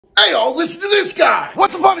Hey, all, listen to this guy.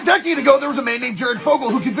 Once upon a decade ago, there was a man named Jared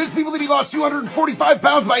Fogle who convinced people that he lost 245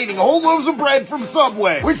 pounds by eating whole loaves of bread from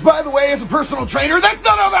Subway. Which, by the way, as a personal trainer, that's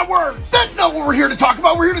not how that works. That's not what we're here to talk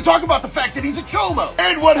about. We're here to talk about the fact that he's a cholo.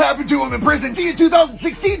 And what happened to him in prison. See, in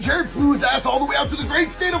 2016, Jared flew his ass all the way out to the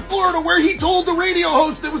great state of Florida, where he told the radio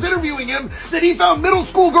host that was interviewing him that he found middle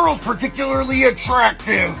school girls particularly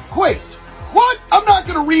attractive. Wait. What? I'm not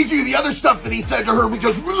gonna read you the other stuff that he said to her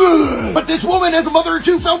because ugh. But this woman, as a mother of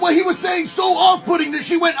two, found what he was saying so off-putting that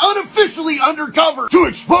she went unofficially undercover to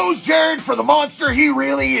expose Jared for the monster he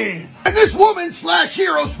really is. And this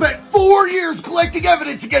woman/hero spent 4 years collecting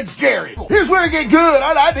evidence against Jared. Here's where it get good.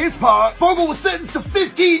 I like this part. Fogle was sentenced to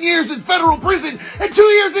 15 years in federal prison, and 2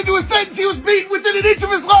 years into his sentence, he was beaten within an inch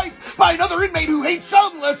of his life by another inmate who hates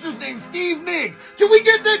child molesters named Steve Nigg. Can we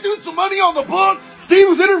get that dude some money on the books? Steve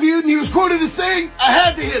was interviewed and he was quoted as saying, "I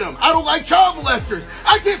had to hit him. I don't like child molesters.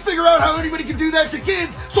 I can't figure out how anybody can do that to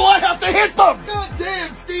kids, so I have to hit them." God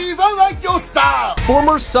damn, Steve, I like your style.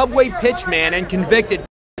 Former Subway pitchman and convicted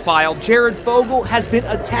file Jared Fogle has been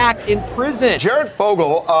attacked in prison. Jared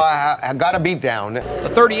Fogle got a beat down. The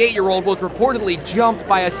 38-year-old was reportedly jumped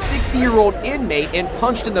by a 60-year-old inmate and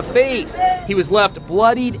punched in the face. He was left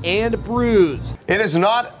bloodied and bruised. It is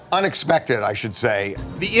not unexpected, I should say.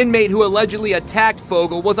 The inmate who allegedly attacked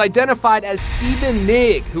Fogle was identified as Stephen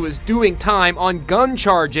Nigg, who is doing time on gun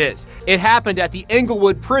charges. It happened at the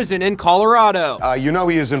Englewood prison in Colorado. You know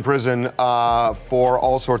he is in prison for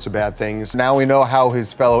all sorts of bad things. Now we know how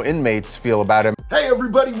his fellow inmates feel about him. Hey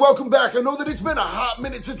everybody, welcome back. I know that it's been a hot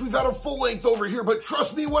minute since we've had a full length over here, but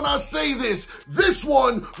trust me when I say this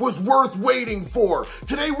one was worth waiting for.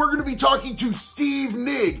 Today we're gonna be talking to Steve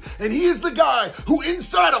Nigg, and he is the guy who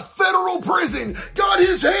inside a federal prison got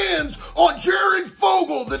his hands on Jared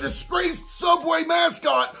Fogle, the disgraced Subway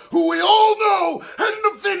mascot who we all know had an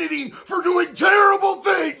affinity for doing terrible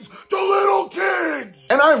things to little kids.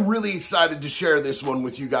 And I'm really excited to share this one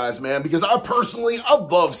with you guys, man, because I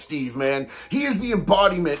love Steve, man. He is the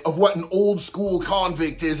embodiment of what an old school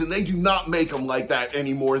convict is, and they do not make them like that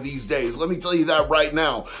anymore these days. Let me tell you that right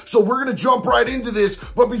now. So we're gonna jump right into this,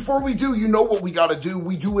 but before we do, you know what we gotta do.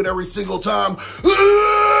 We do it every single time.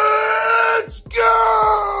 Let's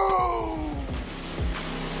go!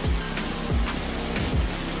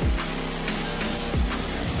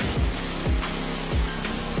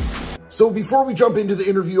 So before we jump into the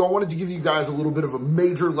interview, I wanted to give you guys a little bit of a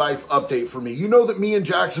major life update for me. You know that me and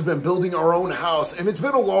Jax have been building our own house, and it's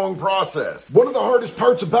been a long process. One of the hardest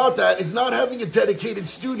parts about that is not having a dedicated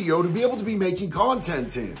studio to be able to be making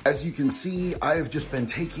content in. As you can see, I have just been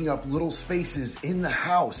taking up little spaces in the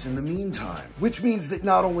house in the meantime, which means that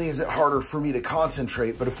not only is it harder for me to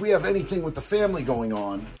concentrate, but if we have anything with the family going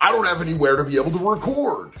on, I don't have anywhere to be able to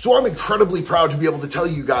record. So I'm incredibly proud to be able to tell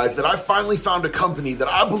you guys that I finally found a company that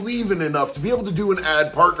I believe in enough to be able to do an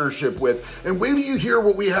ad partnership with. And wait till you hear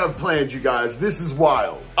what we have planned, you guys. This is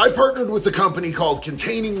wild. I partnered with a company called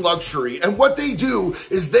Containing Luxury, and what they do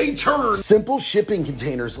is they turn simple shipping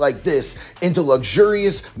containers like this into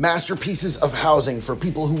luxurious masterpieces of housing for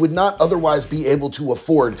people who would not otherwise be able to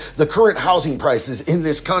afford the current housing prices in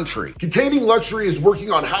this country. Containing Luxury is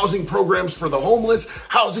working on housing programs for the homeless,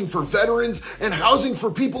 housing for veterans, and housing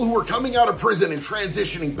for people who are coming out of prison and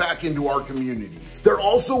transitioning back into our communities. They're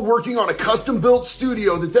also working on a custom-built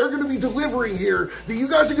studio that they're going to be delivering here that you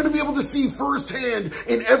guys are going to be able to see firsthand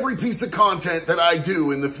in every piece of content that I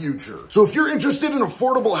do in the future. So if you're interested in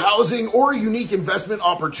affordable housing or a unique investment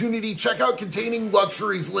opportunity, check out Containing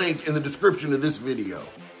Luxury's link in the description of this video.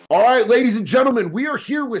 All right, ladies and gentlemen, we are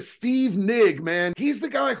here with Steve Nigg, man. He's the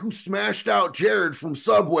guy who smashed out Jared from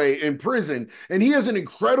Subway in prison, and he has an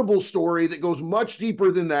incredible story that goes much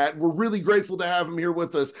deeper than that. We're really grateful to have him here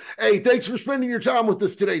with us. Hey, thanks for spending your time with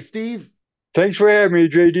us today, Steve. Thanks for having me,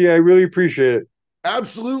 JD. I really appreciate it.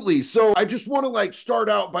 Absolutely. So I just want to start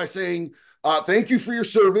out by saying thank you for your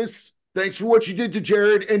service. Thanks for what you did to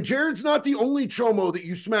Jared. And Jared's not the only chomo that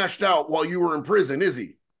you smashed out while you were in prison, is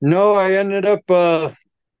he? No, I ended up,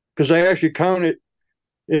 because I actually counted,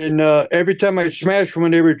 and every time I smashed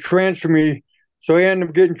one, they would transfer me. So I ended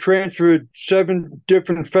up getting transferred 7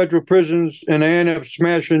 different federal prisons, and I ended up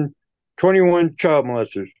smashing 21 child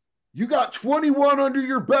molesters. You got 21 under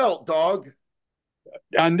your belt, dog.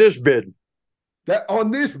 On this bid.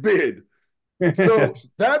 On this bid. So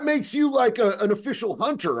that makes you like an official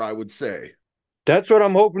hunter, I would say. That's what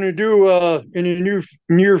I'm hoping to do in the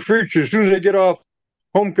near future. As soon as I get off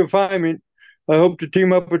home confinement, I hope to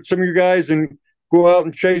team up with some of you guys and go out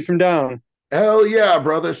and chase them down. Hell yeah,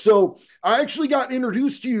 brother. So I actually got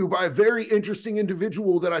introduced to you by a very interesting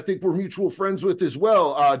individual that I think we're mutual friends with as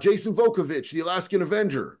well, Jason Vokovich, the Alaskan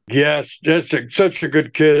Avenger. Yes, such a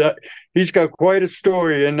good kid. He's got quite a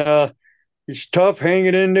story, and he's tough,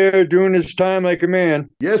 hanging in there, doing his time like a man.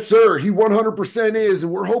 Yes, sir. He 100% is,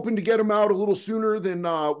 and we're hoping to get him out a little sooner than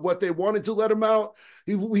what they wanted to let him out.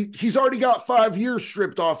 He's already got 5 years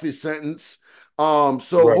stripped off his sentence.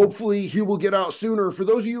 So Right. hopefully he will get out sooner. For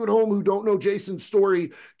those of you at home who don't know Jason's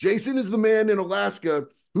story, Jason is the man in Alaska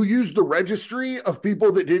who used the registry of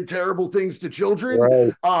people that did terrible things to children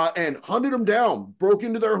Right. and hunted them down, broke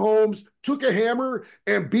into their homes, took a hammer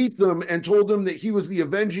and beat them and told them that he was the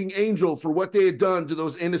avenging angel for what they had done to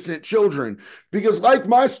those innocent children. Because like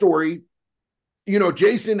my story, you know,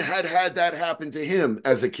 Jason had that happen to him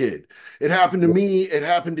as a kid. It happened to me. It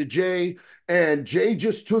happened to Jay. And Jay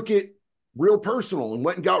just took it real personal and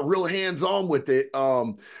went and got real hands-on with it,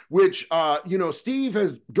 which you know, Steve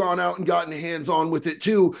has gone out and gotten hands-on with it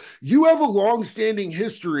too. You have a long-standing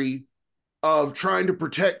history of trying to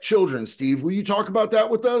protect children, Steve. Will you talk about that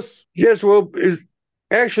with us? Yes, well,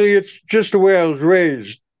 actually, it's just the way I was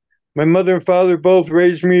raised. My mother and father both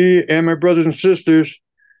raised me and my brothers and sisters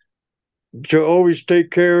to always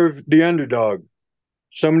take care of the underdog.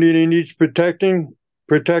 Somebody that needs protecting,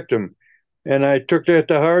 protect them. And I took that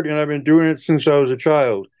to heart, and I've been doing it since I was a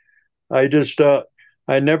child. I just,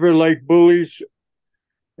 I never liked bullies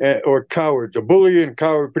or cowards. A bully and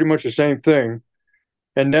coward, pretty much the same thing.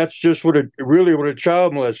 And that's just really what a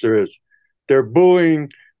child molester is. They're bullying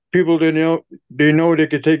people they know they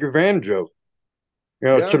could take advantage of. You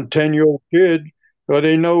know, Yeah. some 10-year-old kid, well,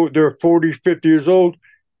 they know they're 40, 50 years old.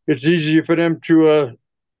 It's easier for them to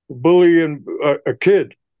bully a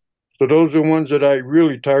kid. So those are the ones that I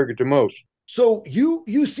really target the most. So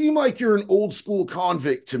you seem like you're an old school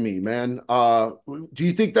convict to me, man. Do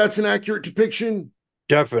you think that's an accurate depiction?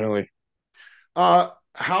 Definitely.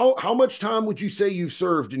 How much time would you say you've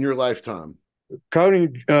served in your lifetime?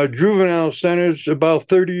 Counting juvenile centers, about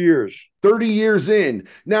 30 years. 30 years in.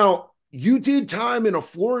 Now, you did time in a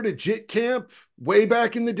Florida JIT camp way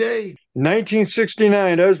back in the day.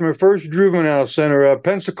 1969, that was my first juvenile center,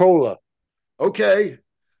 Pensacola. Okay.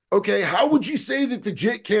 Okay. How would you say that the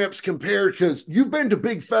JIT camps compared? Because you've been to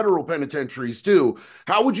big federal penitentiaries too.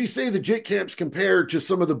 How would you say the JIT camps compared to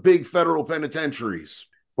some of the big federal penitentiaries?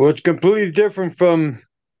 Well, it's completely different from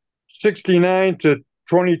 69 to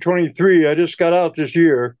 2023. I just got out this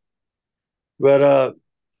year. But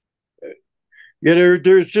yeah,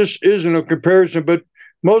 there just isn't a comparison. But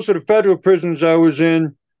most of the federal prisons I was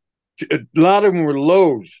in, a lot of them were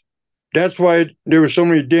lows. That's why there were so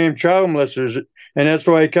many damn child molesters. And that's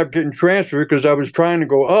why I kept getting transferred, because I was trying to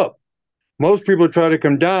go up. Most people try to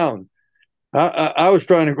come down. I was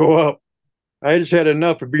trying to go up. I just had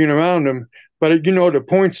enough of being around them. But you know, the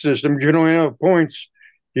point system, if you don't have points,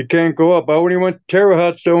 you can't go up. I only went, Terre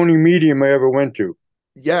Haute's the only medium I ever went to.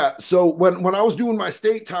 Yeah. So when I was doing my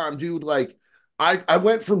state time, dude, like I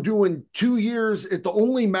went from doing 2 years at the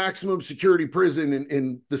only maximum security prison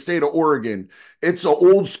in the state of Oregon. It's an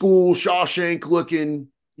old school Shawshank looking,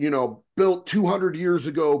 you know, built 200 years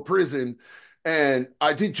ago prison. And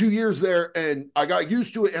I did 2 years there and I got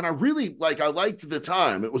used to it. And I really I liked the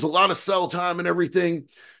time. It was a lot of cell time and everything.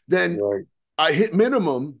 Then Right. I hit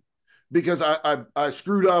minimum because I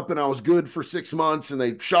screwed up and I was good for 6 months and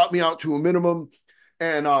they shot me out to a minimum.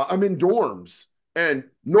 And I'm in dorms and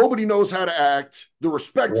nobody knows how to act. The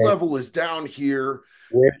respect Right. level is down here.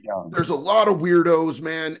 Way down. There's a lot of weirdos,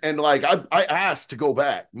 man. And I asked to go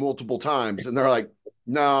back multiple times and they're like,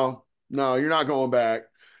 no, you're not going back.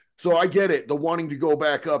 So I get it, the wanting to go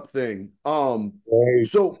back up thing. Right.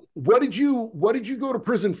 So what did you go to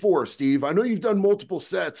prison for, Steve? I know you've done multiple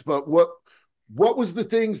sets, but what was the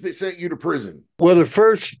things that sent you to prison? Well,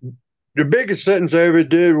 the biggest sentence I ever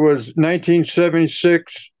did was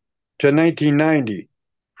 1976 to 1990.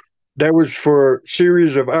 That was for a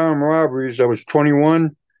series of armed robberies. I was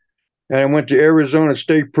 21, and I went to Arizona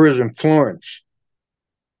State Prison, Florence.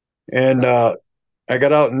 And I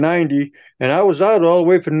got out in 90, and I was out all the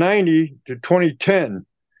way from 90 to 2010.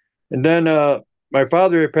 And then my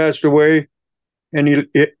father had passed away, and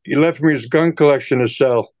he left me his gun collection to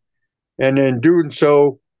sell. And in doing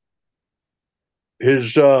so, he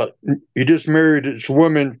just married this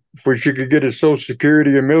woman for she could get his Social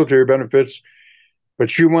Security and military benefits, but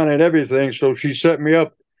she wanted everything, so she set me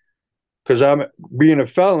up because I'm being a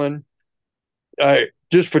felon. I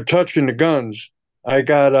just for touching the guns, I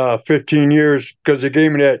got 15 years because they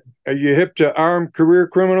gave me that. Are you hip to armed career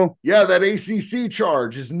criminal? Yeah, that ACC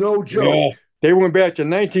charge is no joke. Yeah. They went back to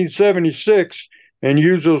 1976 and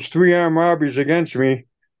used those 3 armed robberies against me.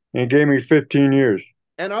 and gave me 15 years.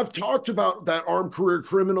 And I've talked about that armed career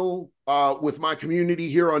criminal with my community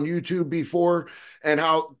here on YouTube before, and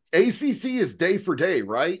how ACC is day for day,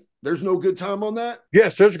 right? There's no good time on that?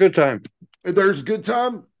 Yes, there's a good time. There's good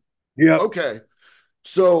time? Yeah. Okay.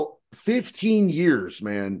 So 15 years,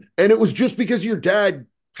 man. And it was just because your dad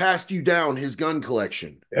passed you down his gun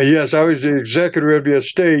collection. Yes, I was the executor of the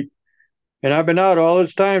estate, and I've been out all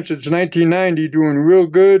this time since 1990 doing real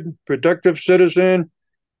good, productive citizen,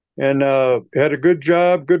 and had a good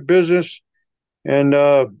job, good business. And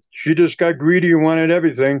she just got greedy and wanted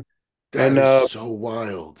everything. That is so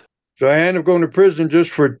wild. So I ended up going to prison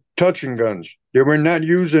just for touching guns. They were not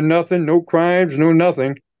using nothing, no crimes, no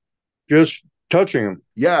nothing, just touching them.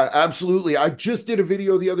 Yeah, absolutely. I just did a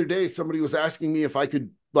video the other day. Somebody was asking me if I could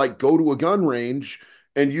like go to a gun range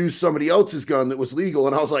and use somebody else's gun that was legal.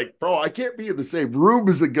 And I was like, bro, I can't be in the same room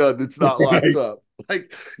as a gun that's not locked up.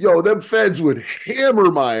 Like, yo, them feds would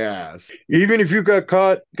hammer my ass. Even if you got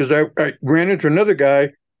caught, because I ran into another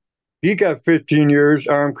guy, he got 15 years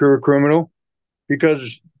armed career criminal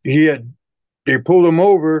because they pulled him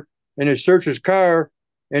over and they searched his car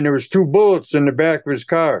and there was 2 bullets in the back of his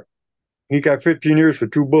car. He got 15 years for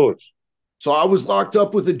 2 bullets. So I was locked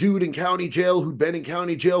up with a dude in county jail who'd been in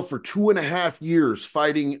county jail for 2.5 years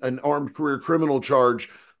fighting an armed career criminal charge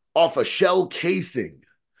off a shell casing.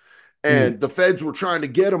 And the feds were trying to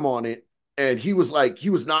get him on it. And he was like, he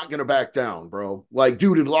was not going to back down, bro. Like,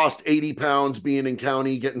 dude had lost 80 pounds being in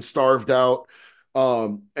county, getting starved out.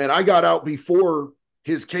 And I got out before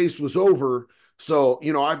his case was over. So,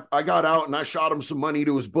 you know, I got out and I shot him some money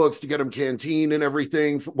to his books to get him canteen and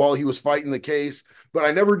everything while he was fighting the case. But I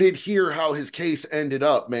never did hear how his case ended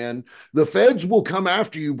up, man. The feds will come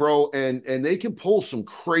after you, bro, and they can pull some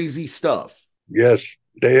crazy stuff. Yes,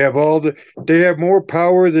 they have they have more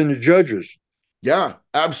power than the judges. Yeah,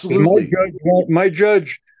 absolutely. My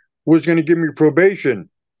judge was going to give me probation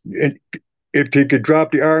if he could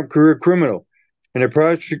drop the armed career criminal. And the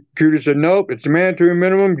prosecutor said, nope, it's a mandatory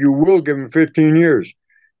minimum. You will give him 15 years.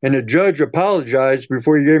 And the judge apologized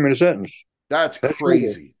before he gave me the sentence. That's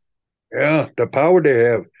crazy. Yeah, the power they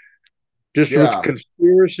have. Just with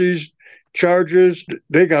conspiracies, charges,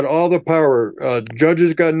 they got all the power.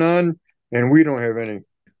 Judges got none, and we don't have any.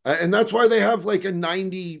 And that's why they have like a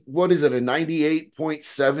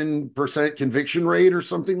 98.7% conviction rate or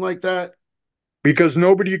something like that. Because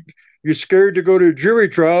you're scared to go to a jury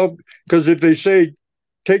trial, because if they say,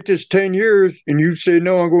 take this 10 years, and you say,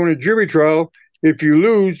 no, I'm going to jury trial, if you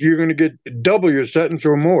lose, you're going to get double your sentence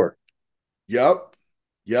or more. Yep.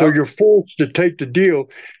 So you're forced to take the deal,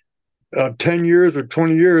 10 years or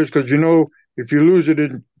 20 years, because, you know, if you lose it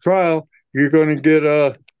in trial, you're going to get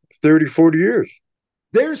 30, 40 years.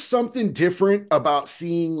 There's something different about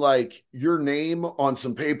seeing like your name on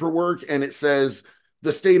some paperwork and it says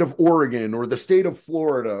the state of Oregon or the state of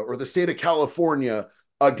Florida or the state of California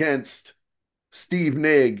against Steve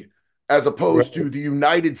Nigg, as opposed to the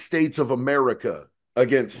United States of America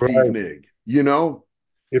against Steve Nigg, you know?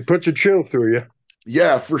 It puts a chill through you.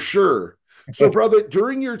 Yeah, for sure. So, brother,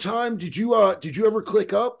 during your time, did you ever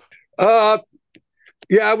click up? Yeah,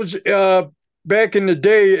 I was back in the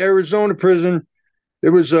day, Arizona prison. It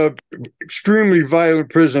was a extremely violent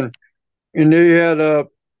prison, and they had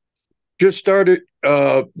just started.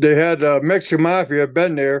 They had Mexican mafia had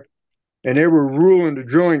been there, and they were ruling the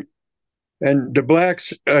joint. And the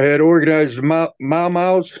blacks had organized the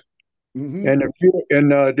Mau-Maus, and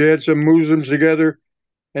they had some Muslims together,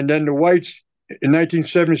 and then the whites in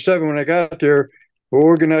 1977 when I got there were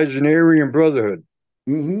organized an Aryan Brotherhood.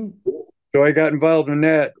 So I got involved in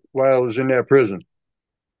that while I was in that prison.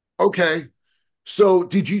 Okay. So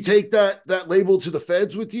did you take that label to the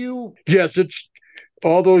feds with you? Yes, it's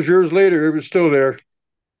all those years later, it was still there.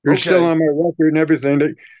 It was still on my record and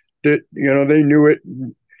everything. They knew it.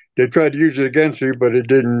 They tried to use it against me, but it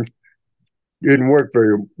didn't work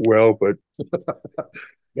very well. But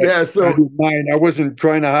yeah, so I wasn't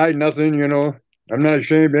trying to hide nothing, you know. I'm not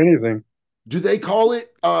ashamed of anything. Do they call it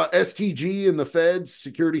STG in the feds,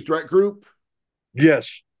 security threat group? Yes.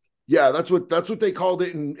 Yeah, that's what they called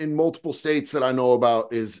it in multiple states that I know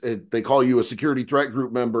about. They call you a security threat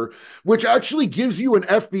group member, which actually gives you an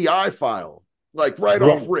FBI file, like right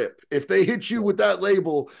off rip, if they hit you with that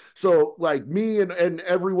label. So like me and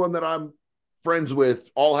everyone that I'm friends with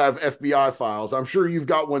all have FBI files. I'm sure you've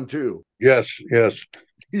got one too. Yes. Yeah.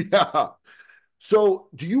 So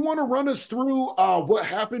do you want to run us through what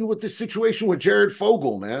happened with this situation with Jared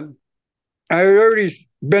Fogle, man? I had already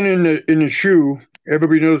been in the shoe.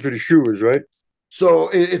 Everybody knows what a shoe is, right? So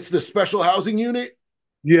it's the special housing unit?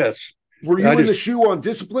 Yes. Were you in the shoe on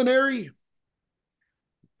disciplinary?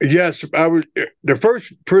 Yes, I was. The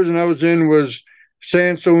first prison I was in was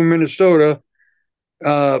Sandstone, Minnesota.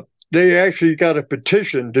 Uh, they actually got a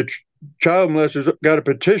petition. The child molesters got a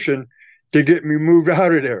petition to get me moved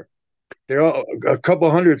out of there. They all a couple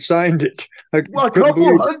hundred signed it. I Well, a couldn't couple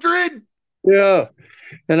believe. hundred? Yeah,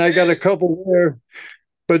 and I got a couple there.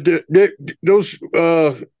 But those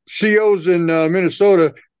COs in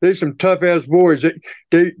Minnesota, they some tough ass boys.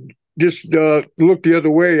 They just looked the other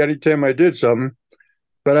way anytime I did something.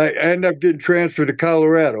 But I ended up getting transferred to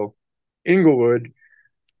Colorado, Inglewood,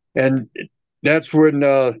 and that's when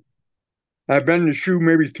I've been in the shoe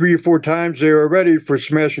maybe 3 or 4 times there already for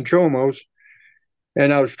smashing chomos.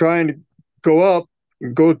 And I was trying to go up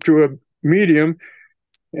and go to a medium,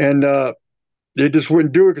 and they just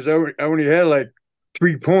wouldn't do it because I only had like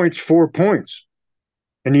 3 points, 4 points,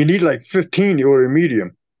 and you need like 15 to order a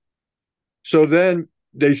medium. So then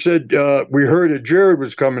they said, we heard that Jared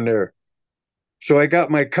was coming there. So I got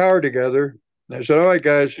my car together. And I said, all right,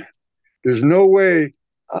 guys, there's no way.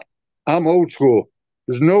 I'm old school.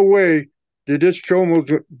 There's no way that this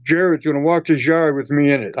chomo Jared's going to walk this yard with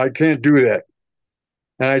me in it. I can't do that.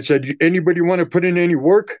 And I said, anybody want to put in any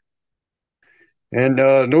work? And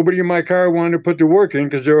nobody in my car wanted to put the work in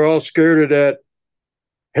because they were all scared of that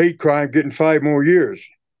hate crime getting 5 more years.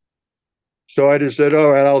 So I just said, all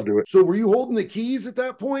right, I'll do it. So were you holding the keys at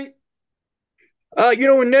that point?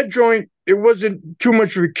 In that joint, it wasn't too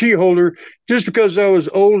much of a key holder. Just because I was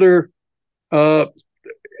older, if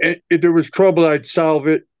there was trouble, I'd solve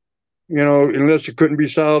it. Unless it couldn't be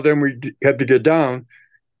solved, then we had to get down.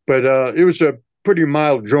 But it was a pretty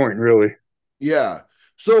mild joint, really. Yeah.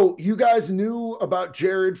 So you guys knew about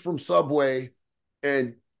Jared from Subway,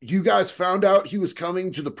 and you guys found out he was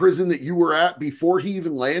coming to the prison that you were at before he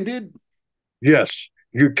even landed? Yes.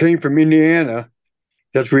 You came from Indiana.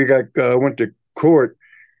 That's where you went to court.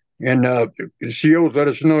 And the COs let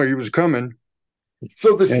us know he was coming.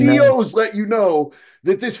 So the COs let you know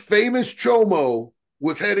that this famous chomo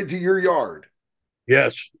was headed to your yard.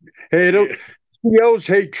 Yes. Hey, COs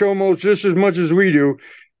hate chomos just as much as we do.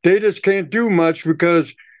 They just can't do much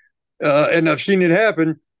because, and I've seen it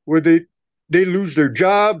happen, where they lose their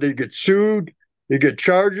job, they get sued, they get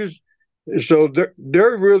charges. So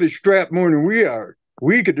they're really strapped more than we are.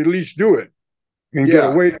 We could at least do it and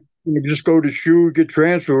get away. Just go to SHU, get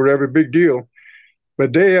transferred, whatever, big deal.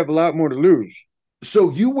 But they have a lot more to lose.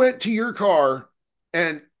 So you went to your car,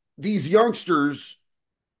 and these youngsters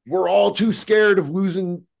were all too scared of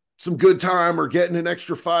losing some good time or getting an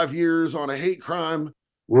extra 5 years on a hate crime.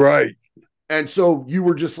 Right. And so you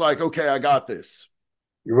were just like, okay, I got this.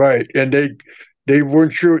 Right. And they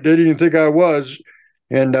weren't sure. They didn't think I was.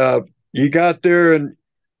 And he got there, and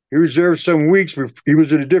he was there for some weeks. He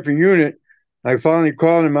was in a different unit. I finally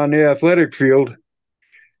called him on the athletic field.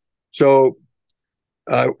 So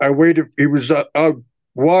I waited. He was out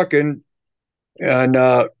walking, and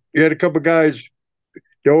he had a couple of guys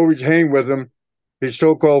that always hang with him, his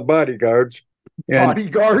so-called bodyguards.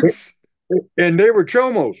 Bodyguards? And they were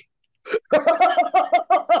chomos.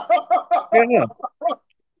 Yeah.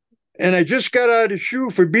 And I just got out of the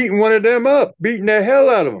shoe for beating one of them up, beating the hell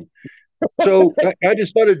out of them. So I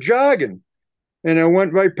just started jogging, and I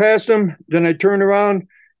went right past them. Then I turned around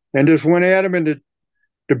and just went at him, and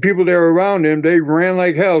the people that were around him, they ran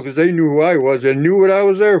like hell because they knew who I was and knew what I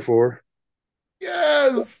was there for.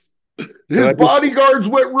 Yes. His bodyguards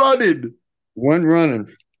went running. Went running.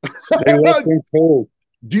 They left him cold.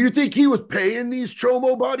 Do you think he was paying these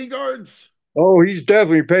chomo bodyguards? Oh, he's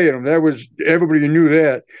definitely paying them. Everybody knew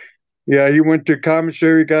that. Yeah, he went to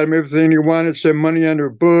commissary, got him everything he wanted, sent money on their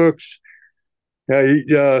books.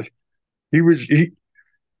 Yeah, he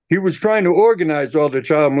was trying to organize all the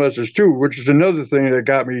child molesters too, which is another thing that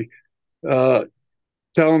got me. Tell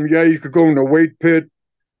him, yeah, you could go in the weight pit.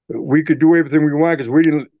 We could do everything we want because we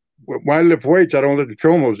didn't. When I lift weights, I don't let the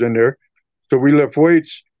chomos in there, so we lift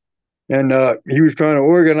weights. And he was trying to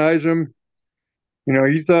organize them.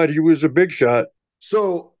 He thought he was a big shot.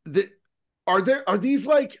 So are these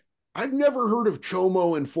like, I've never heard of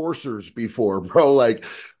chomo enforcers before, bro. Like,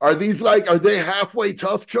 are they halfway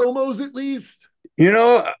tough chomos at least?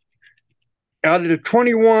 Out of the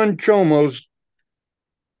 21 chomos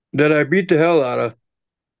that I beat the hell out of,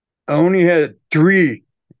 I only had 3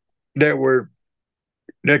 that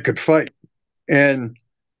could fight. And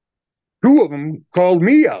 2 of them called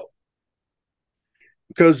me out.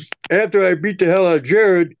 Because after I beat the hell out of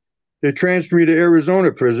Jared, they transferred me to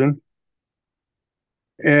Arizona prison.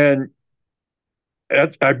 And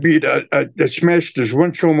I smashed this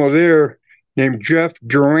one chomo there named Jeff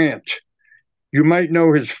Durant. You might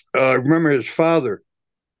know remember his father.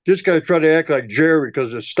 This guy tried to act like Jerry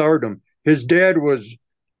because of stardom. His dad was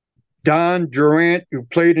Don Durant, who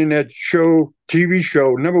played in that show, TV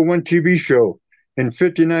show, number one TV show in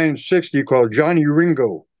 59 and 60 called Johnny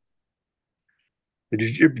Ringo.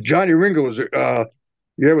 Johnny Ringo was it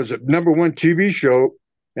was a number one TV show,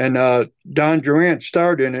 and Don Durant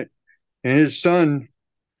starred in it, and his son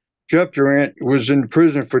Jeff Durant was in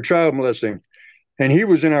prison for child molesting, and he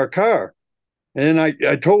was in our car. And then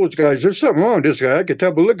I told those guys, there's something wrong with this guy. I could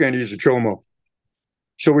tell by looking at him, he's a chomo.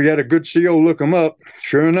 So we had a good CO look him up.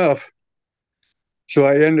 Sure enough. So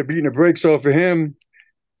I ended up beating the brakes off of him,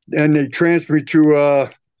 and they transferred me to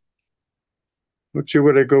let's see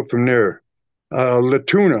where they go from there.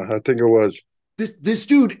 Latuna, I think it was. This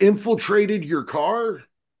dude infiltrated your car?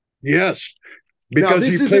 Yes. Because now,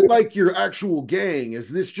 this isn't like your actual gang. Is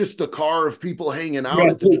this just a car of people hanging out?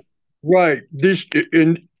 At the... Right. Just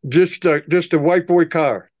a white boy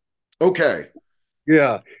car. Okay.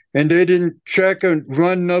 Yeah. And they didn't check and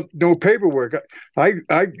run no paperwork. I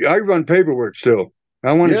run paperwork still.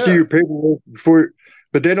 I want to see your paperwork before,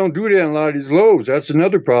 but they don't do that in a lot of these lows. That's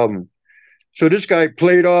another problem. So this guy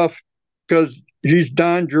played off because he's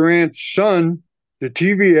Don Durant's son, the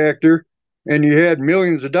TV actor, and he had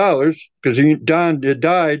millions of dollars because Don had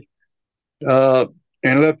died and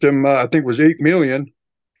left him, I think it was $8 million.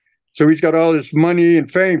 So he's got all this money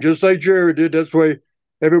and fame, just like Jared did. That's why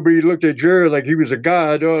everybody looked at Jared like he was a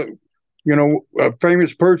god. A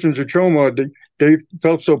famous person's a choma. They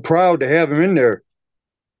felt so proud to have him in there.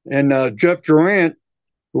 And Jeff Durant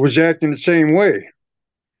was acting the same way.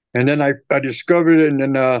 And then I discovered it,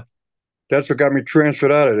 and then that's what got me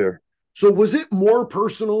transferred out of there. So was it more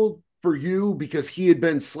personal for you because he had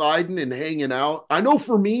been sliding and hanging out? I know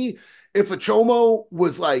for me, if a chomo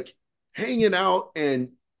was like hanging out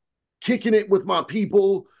and kicking it with my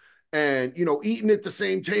people and, eating at the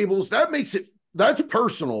same tables, that's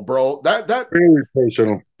personal, bro. That really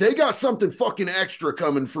personal. They got something fucking extra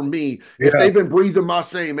coming from me if they've been breathing my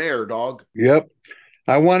same air, dog. Yep.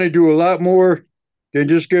 I want to do a lot more than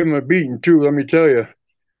just give them a beating too, let me tell you.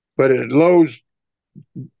 But at Lowe's,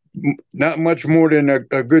 not much more than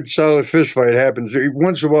a good solid fist fight happens.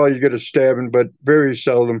 Once in a while you get a stabbing, but very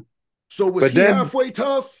seldom. So was he halfway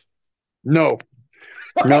tough? No.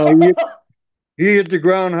 He hit the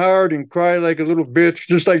ground hard and cried like a little bitch,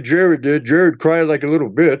 just like Jared did. Jared cried like a little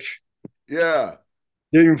bitch. Yeah.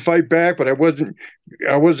 Didn't fight back, but I wasn't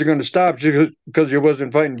going to stop just because he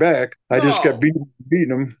wasn't fighting back. I just kept beating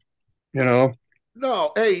him,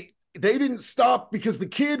 No, hey, they didn't stop because the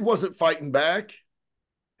kid wasn't fighting back.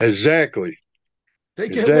 Exactly. They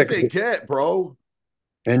get what they get, bro.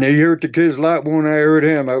 And they hurt the kids a lot more than I hurt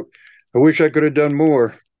him. I wish I could have done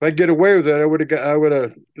more. If I get away with that, I would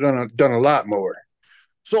have done a lot more.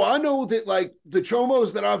 So I know that like the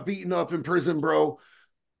chomos that I've beaten up in prison, bro,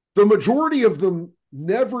 the majority of them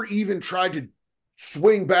never even tried to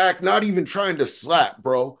swing back, not even trying to slap,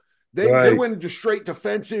 bro. They went into straight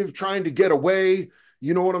defensive, trying to get away.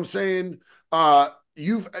 You know what I'm saying?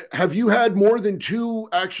 Have you had more than two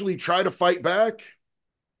actually try to fight back?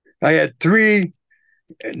 I had three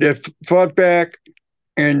that fought back.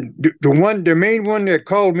 And the main one that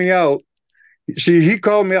called me out, see, he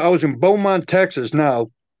called me. I was in Beaumont, Texas.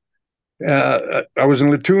 Now, I was in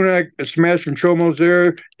Latuna. I smashed some chomos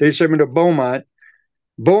there. They sent me to Beaumont.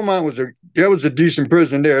 Beaumont was a decent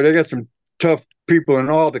prison there. They got some tough people in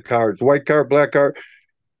all the cars, white car, black car,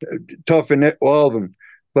 tough in all of them.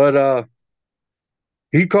 But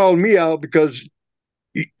he called me out because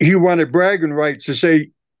he wanted bragging rights to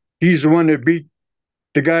say he's the one that beat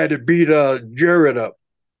the guy that beat Jared up.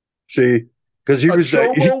 See, because he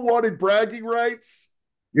wanted bragging rights.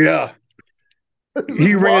 Yeah,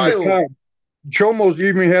 he ran the car. Chomos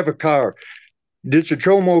even have a car. It's a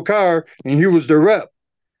chomo car, and he was the rep.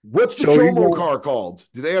 What's the chomo car called?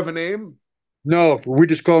 Do they have a name? No, we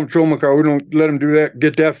just call him chomo car. We don't let him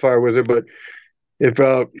get that far with it. But if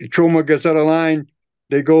chomo gets out of line,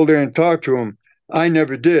 they go there and talk to him. I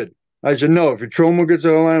never did. I said, no, if a chomo gets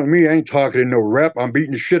out of line with me, I ain't talking to no rep. I'm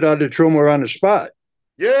beating the shit out of the chomo on the spot.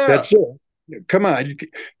 Yeah. That's it. Come on.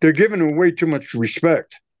 They're giving him way too much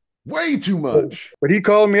respect. Way too much. But he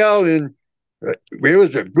called me out, and it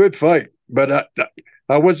was a good fight. But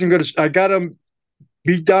I wasn't going to – I got him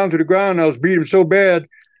beat down to the ground. I was beating him so bad,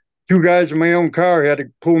 two guys in my own car had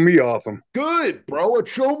to pull me off him. Good, bro. A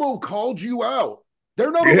chomo called you out.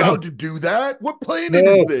 They're not allowed to do that. What planet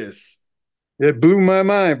is this? It blew my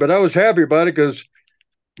mind. But I was happy about it because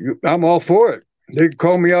I'm all for it. They can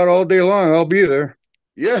call me out all day long. I'll be there.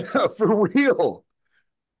 Yeah, for real.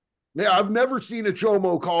 Yeah, I've never seen a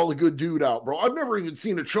chomo call a good dude out, bro. I've never even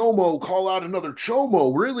seen a chomo call out another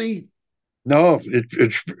chomo, really. No,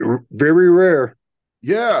 it's very rare.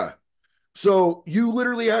 Yeah. So you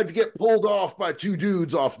literally had to get pulled off by two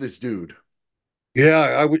dudes off this dude.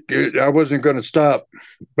 Yeah, I wasn't going to stop,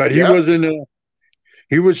 but he Yeah. wasn't.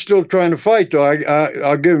 He was still trying to fight, though.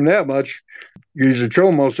 I'll give him that much. He's a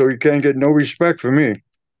chomo, so he can't get no respect from me,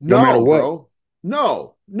 no matter No, what. bro.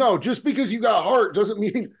 No, no. Just because you got heart doesn't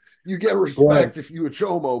mean you get Right. respect if you a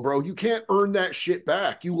chomo, bro. You can't earn that shit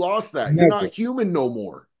back. You lost that. You're not Never. human no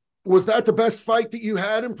more. Was that the best fight that you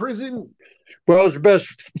had in prison? Well, it was the best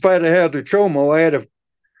fight I had with chomo.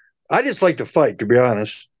 I just like to fight, to be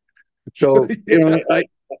honest. So, Yeah.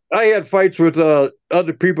 I had fights with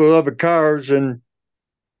other people, other cars,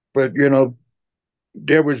 but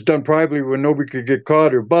that was done privately when nobody could get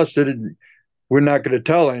caught or busted. And we're not going to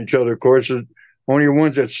tell on each other, of course. The only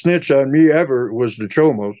ones that snitched on me ever was the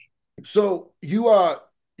chomos. So you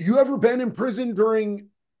ever been in prison during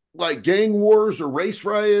like gang wars or race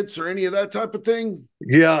riots or any of that type of thing?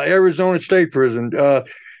 Yeah, Arizona State Prison.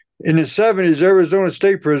 In the 70s, Arizona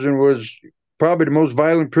State Prison was probably the most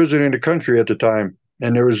violent prison in the country at the time.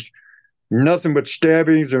 And there was nothing but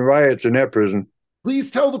stabbings and riots in that prison.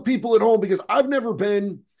 Please tell the people at home because I've never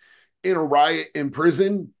been in a riot in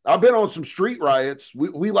prison. I've been on some street riots.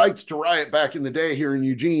 We liked to riot back in the day here in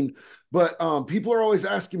Eugene, but people are always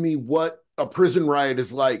asking me what a prison riot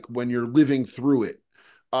is like when you're living through it.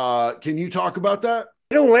 Can you talk about that?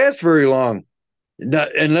 It don't last very long,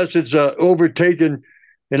 unless it's overtaken,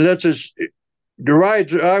 unless it's the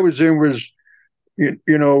riots I was in was,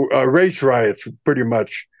 race riots pretty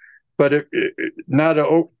much, but not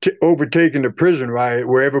overtaking the prison riot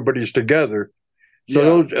where everybody's together. So Yeah.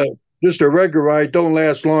 those just a regular riot don't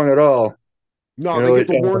last long at all. No, You they know, get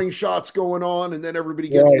the warning shots going on and then everybody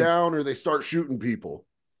gets right, down or they start shooting people.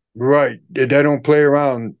 right. They don't play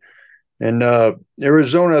around. And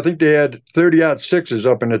Arizona, I think they had 30-06s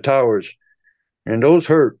up in the towers, and those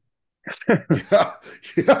hurt. Yeah,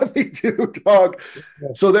 yeah, they do, dog.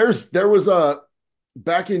 So there was a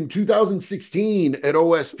back in 2016 at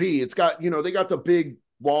OSP. It's got, they got the big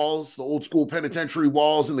walls, the old school penitentiary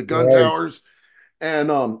walls and the gun Right. towers.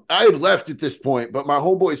 And I had left at this point, but my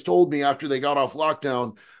homeboys told me after they got off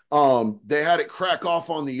lockdown, they had it crack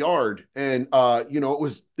off on the yard. And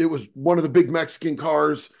it was one of the big Mexican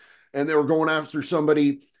cars, and they were going after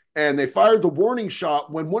somebody. And they fired the warning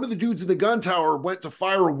shot. When one of the dudes in the gun tower went to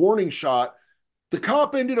fire a warning shot, the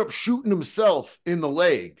cop ended up shooting himself in the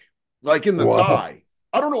leg, like in the Wow. thigh.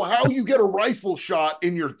 I don't know how you get a rifle shot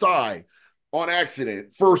in your thigh on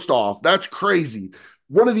accident. First off, that's crazy.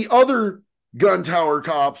 One of the other gun tower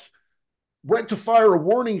cops went to fire a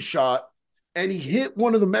warning shot and he hit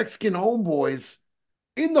one of the Mexican homeboys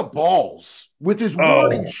in the balls with his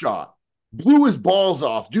warning Oh, shot. Blew his balls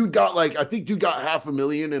off. I think dude got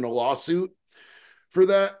 $500,000 in a lawsuit for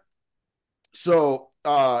that. So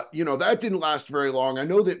that didn't last very long. I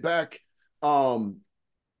know that back um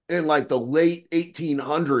in like the late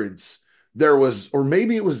 1800s, there was, or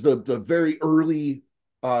maybe it was the very early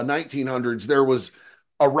 1900s, there was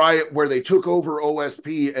a riot where they took over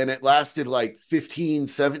OSP and it lasted like 15,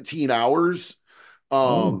 17 hours.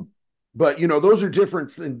 oh. Um, but those are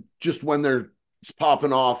different than just when they're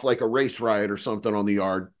popping off like a race riot or something on the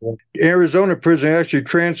yard. Arizona prison actually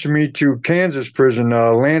transferred me to Kansas prison,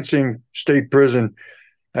 Lansing State Prison.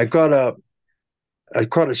 I caught a I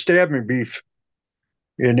caught a stabbing beef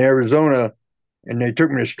in Arizona, and they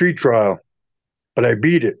took me to street trial, but I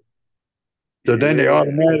beat it. So then they Yeah.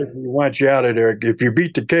 automatically want you out of there. If you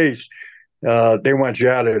beat the case, they want you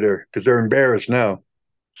out of there because they're embarrassed now.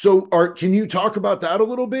 So, Art, can you talk about that a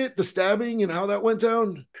little bit, the stabbing and how that went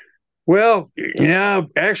down? Well, yeah,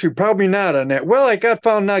 actually, probably not on that. Well, I got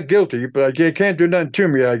found not guilty, but they can't do nothing to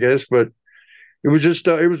me, I guess. But it was just,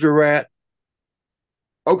 it was a rat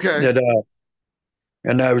Okay. that,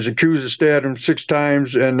 and I was accused of stabbing him 6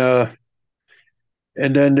 times, and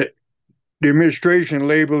then the administration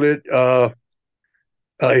labeled it a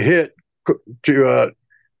hit to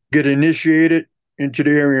get initiated into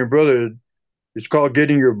the Aryan Brotherhood. It's called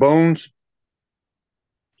getting your bones.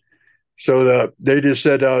 So they just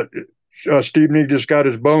said Steve Nigg just got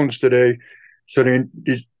his bones today, so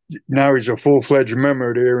now he's a full-fledged member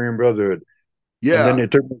of the Aryan Brotherhood. And then Yeah. they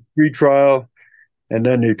took me to street trial, and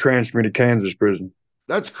then they transferred me to Kansas prison.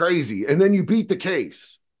 That's crazy. And then you beat the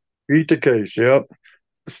case. Beat the case. Yep.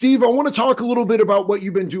 Steve, I want to talk a little bit about what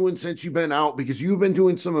you've been doing since you've been out because you've been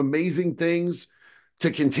doing some amazing things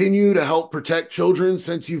to continue to help protect children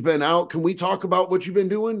since you've been out. Can we talk about what you've been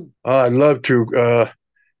doing? I'd love to.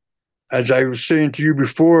 As I was saying to you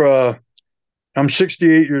before, I'm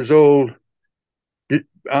 68 years old.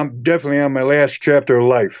 I'm definitely on my last chapter of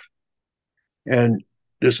life. And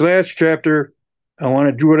this last chapter, I want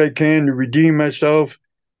to do what I can to redeem myself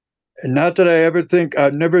And not that I ever think,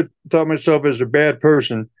 I've never thought myself as a bad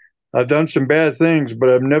person. I've done some bad things, but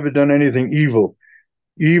I've never done anything evil.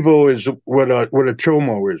 Evil is what a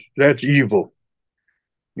chomo is. That's evil.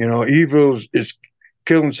 You know, evil is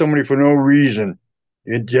killing somebody for no reason,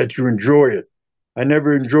 and yet you enjoy it. I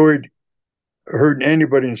never enjoyed hurting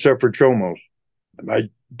anybody except for chomos. I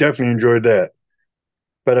definitely enjoyed that.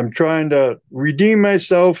 But I'm trying to redeem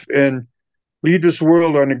myself and leave this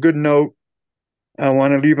world on a good note. I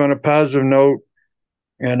want to leave on a positive note.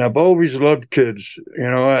 And I've always loved kids,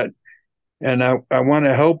 and I want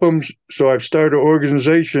to help them. So I've started an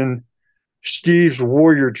organization, Steve's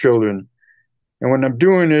Warrior Children. And what I'm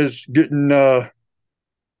doing is getting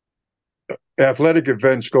athletic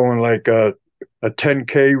events going, like a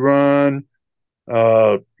 10K run,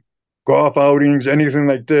 uh, golf outings, anything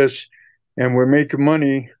like this. And we're making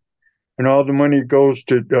money, and all the money goes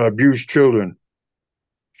to abused children.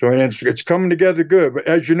 So it's coming together good. But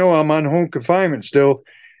as you know, I'm on home confinement still,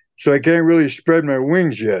 so I can't really spread my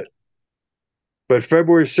wings yet. But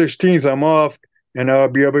February 16th, I'm off, and I'll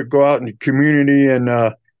be able to go out in the community and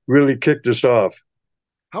really kick this off.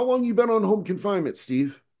 How long you been on home confinement,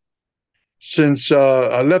 Steve? Since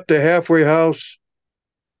I left the halfway house,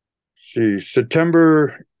 see,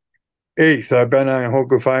 September 8th. I've been on home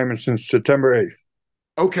confinement since September 8th.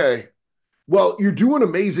 Okay. Well, you're doing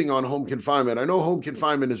amazing on home confinement. I know home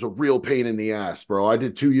confinement is a real pain in the ass, bro. I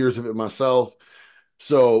did 2 years of it myself.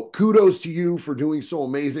 So kudos to you for doing so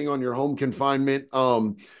amazing on your home confinement.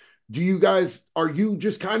 Are you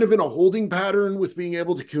just kind of in a holding pattern with being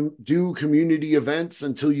able to do community events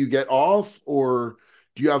until you get off, or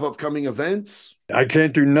do you have upcoming events? I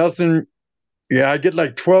can't do nothing. Yeah, I get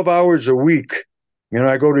like 12 hours a week.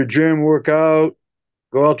 I go to gym, work out,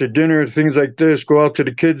 go out to dinner, things like this, go out to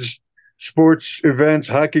the kids' sports events,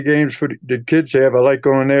 hockey games for the kids have. I like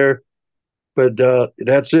going there, but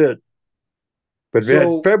that's it. But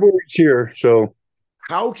So February's here, so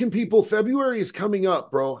how can February is coming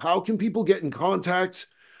up, bro. How can people get in contact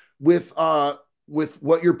with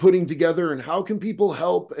what you're putting together, and how can people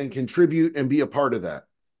help and contribute and be a part of that?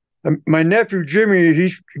 my nephew Jimmy,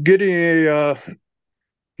 he's been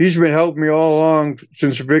helping me all along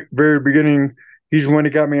since the very beginning. He's the one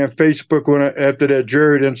that got me on Facebook after that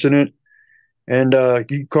Jared incident, and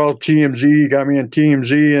he called TMZ, got me on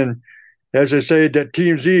TMZ, and as I say, that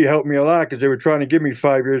TMZ helped me a lot because they were trying to give me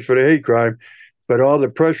 5 years for the hate crime, but all the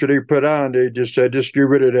pressure they put on, they just said, just get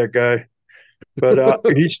rid of that guy. But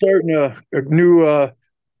he's starting a new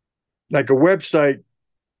like a website,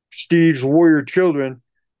 Steve's Warrior Children.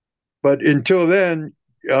 But until then,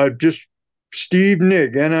 just Steve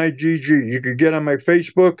Nigg, Nigg. You could get on my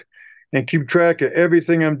Facebook and keep track of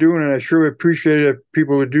everything I'm doing, and I sure appreciate it if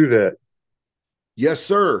people would do that. Yes,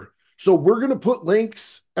 sir. So we're going to put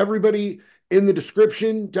links, everybody, in the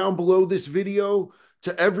description down below this video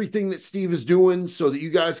to everything that Steve is doing so that you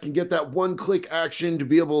guys can get that one-click action to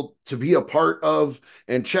be able to be a part of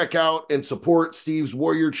and check out and support Steve's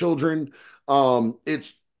Warrior Children.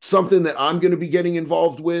 It's something that I'm going to be getting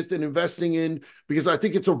involved with and investing in because I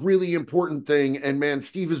think it's a really important thing. And man,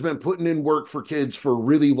 Steve has been putting in work for kids for a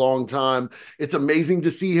really long time. It's amazing to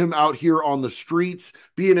see him out here on the streets,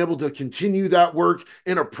 being able to continue that work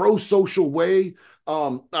in a pro-social way.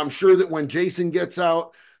 I'm sure that when Jason gets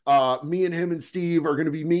out, me and him and Steve are going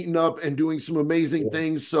to be meeting up and doing some amazing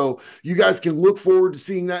things. So you guys can look forward to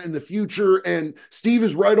seeing that in the future. And Steve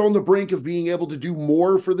is right on the brink of being able to do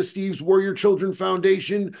more for the Steve's Warrior Children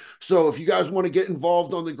Foundation. So if you guys want to get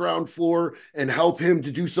involved on the ground floor and help him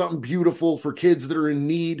to do something beautiful for kids that are in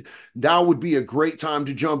need, now would be a great time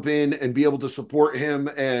to jump in and be able to support him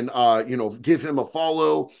and, give him a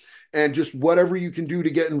follow and just whatever you can do to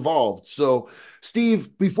get involved. So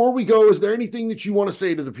Steve, before we go, is there anything that you want to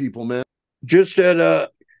say to the people, man? Just that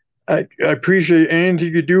I appreciate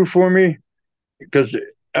anything you do for me because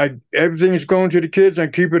everything is going to the kids.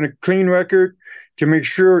 I'm keeping a clean record to make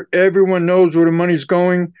sure everyone knows where the money's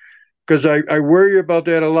going because I worry about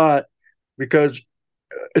that a lot because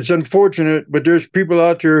it's unfortunate, but there's people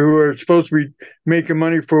out there who are supposed to be making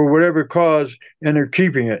money for whatever cause and they're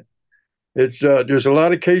keeping it. There's a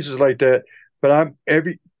lot of cases like that, but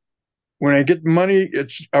when I get money,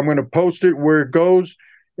 I'm going to post it where it goes,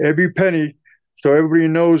 every penny, so everybody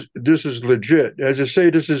knows this is legit. As I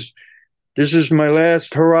say, this is my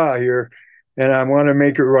last hurrah here, and I want to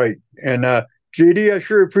make it right. And JD, I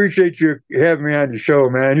sure appreciate you having me on the show,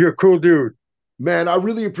 man. You're a cool dude. Man, I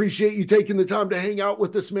really appreciate you taking the time to hang out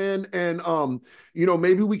with us, man. And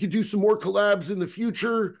maybe we could do some more collabs in the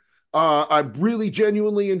future. I really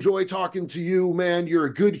genuinely enjoy talking to you, man. You're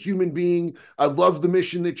a good human being. I love the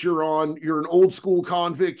mission that you're on. You're an old school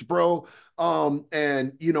convict, bro.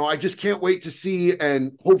 And, you know, I just can't wait to see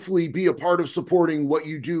and hopefully be a part of supporting what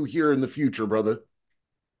you do here in the future, brother.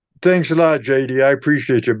 Thanks a lot, JD. I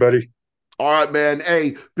appreciate you, buddy. All right, man.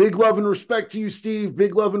 Hey, big love and respect to you, Steve.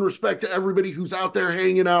 Big love and respect to everybody who's out there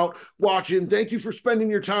hanging out, watching. Thank you for spending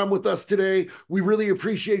your time with us today. We really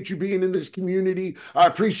appreciate you being in this community. I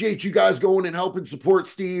appreciate you guys going and helping support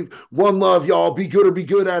Steve. One love, y'all. Be good or be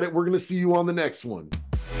good at it. We're going to see you on the next one.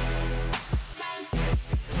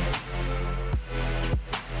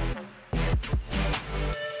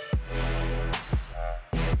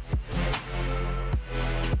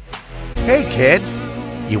 Hey kids,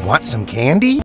 you want some candy?